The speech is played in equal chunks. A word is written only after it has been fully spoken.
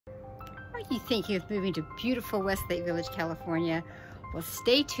Are you thinking of moving to beautiful Westlake Village, California? Well,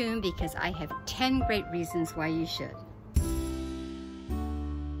 stay tuned because I have 10 great reasons why you should.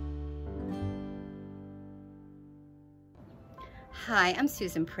 Hi, I'm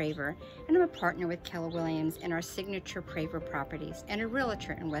Susan Praver, and I'm a partner with Keller Williams in our signature Praver properties and a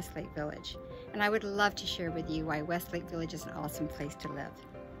realtor in Westlake Village. And I would love to share with you why Westlake Village is an awesome place to live.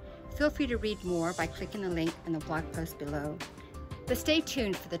 Feel free to read more by clicking the link in the blog post below. But stay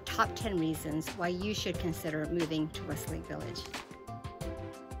tuned for the top 10 reasons why you should consider moving to Westlake Village.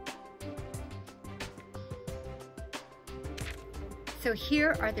 So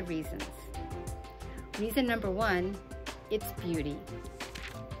here are the reasons. Reason number 1, its beauty.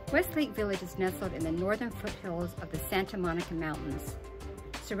 Westlake Village is nestled in the northern foothills of the Santa Monica Mountains,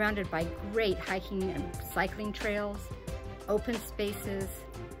 surrounded by great hiking and cycling trails, open spaces,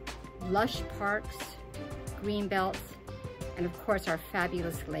 lush parks, green belts, and of course our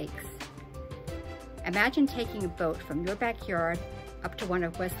fabulous lakes. Imagine taking a boat from your backyard up to one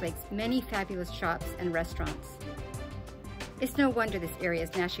of Westlake's many fabulous shops and restaurants. It's no wonder this area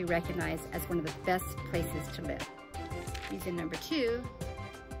is nationally recognized as one of the best places to live. Reason number 2,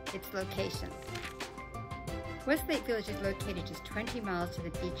 its location. Westlake Village is located just 20 miles to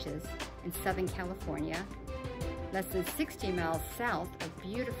the beaches in Southern California, less than 60 miles south of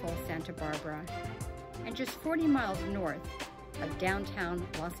beautiful Santa Barbara, and just 40 miles north of downtown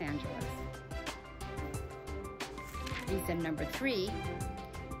Los Angeles. Reason number 3,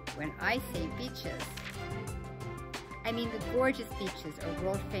 when I say beaches, I mean the gorgeous beaches of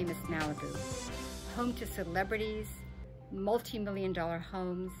world-famous Malibu, home to celebrities, multi-million-dollar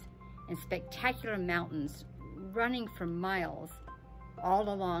homes, and spectacular mountains running for miles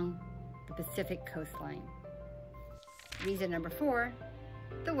all along the Pacific coastline. Reason number 4,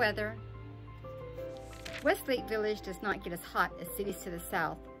 the weather. Westlake Village does not get as hot as cities to the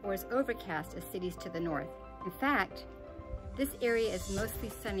south or as overcast as cities to the north. In fact, this area is mostly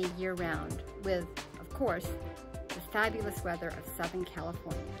sunny year-round with, of course, the fabulous weather of Southern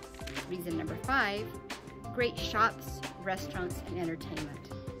California. Reason number 5, great shops, restaurants, and entertainment.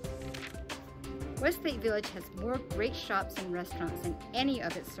 Westlake Village has more great shops and restaurants than any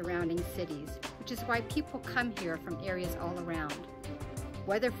of its surrounding cities, which is why people come here from areas all around.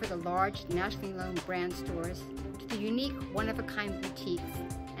 Whether for the large nationally known brand stores to the unique one-of-a-kind boutiques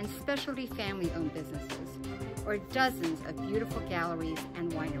and specialty family-owned businesses, or dozens of beautiful galleries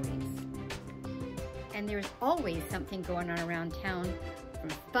and wineries. And there's always something going on around town, from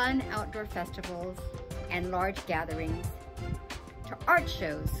fun outdoor festivals and large gatherings, to art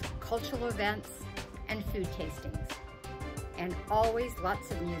shows, cultural events, and food tastings. And always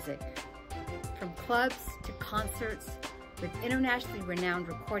lots of music, from clubs to concerts, with internationally renowned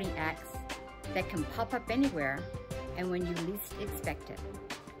recording acts that can pop up anywhere and when you least expect it.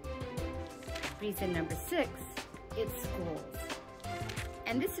 Reason number 6, its schools.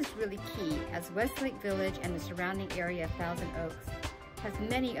 And this is really key, as Westlake Village and the surrounding area of Thousand Oaks has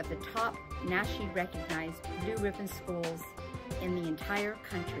many of the top nationally recognized blue ribbon schools in the entire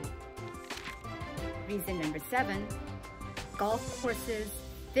country. Reason number 7, golf courses,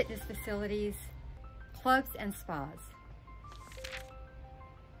 fitness facilities, clubs, and spas.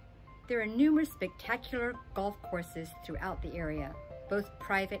 There are numerous spectacular golf courses throughout the area, both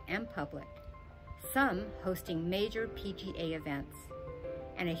private and public, some hosting major PGA events,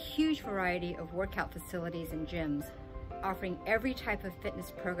 and a huge variety of workout facilities and gyms offering every type of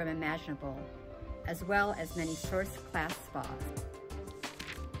fitness program imaginable, as well as many first-class spas.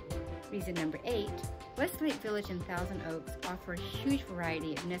 Reason number 8, Westlake Village and Thousand Oaks offer a huge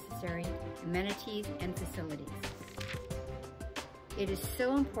variety of necessary amenities and facilities. It is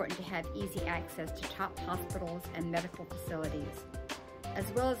so important to have easy access to top hospitals and medical facilities,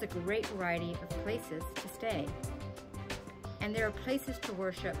 as well as a great variety of places to stay. And there are places to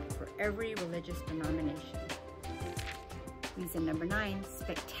worship for every religious denomination. Reason number 9,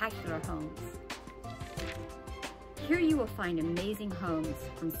 spectacular homes. Here you will find amazing homes,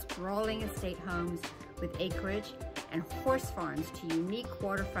 from sprawling estate homes with acreage and horse farms to unique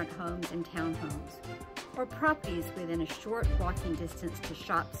waterfront homes and townhomes, or properties within a short walking distance to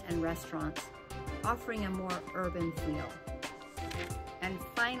shops and restaurants, offering a more urban feel. And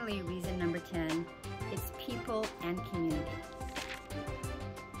finally, reason number 10, its people and community.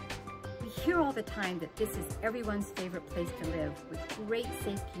 We hear all the time that this is everyone's favorite place to live, with great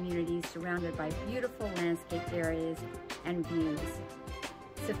safe communities surrounded by beautiful landscape areas and views.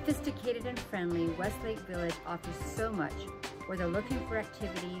 Sophisticated and friendly, Westlake Village offers so much, whether looking for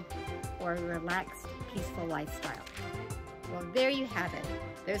activity or a relaxed, peaceful lifestyle. Well, there you have it.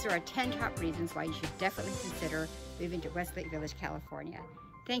 Those are our 10 top reasons why you should definitely consider moving to Westlake Village, California.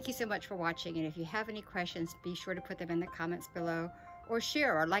 Thank you so much for watching, and if you have any questions, be sure to put them in the comments below or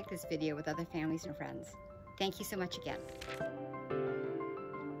share or like this video with other families and friends. Thank you so much again.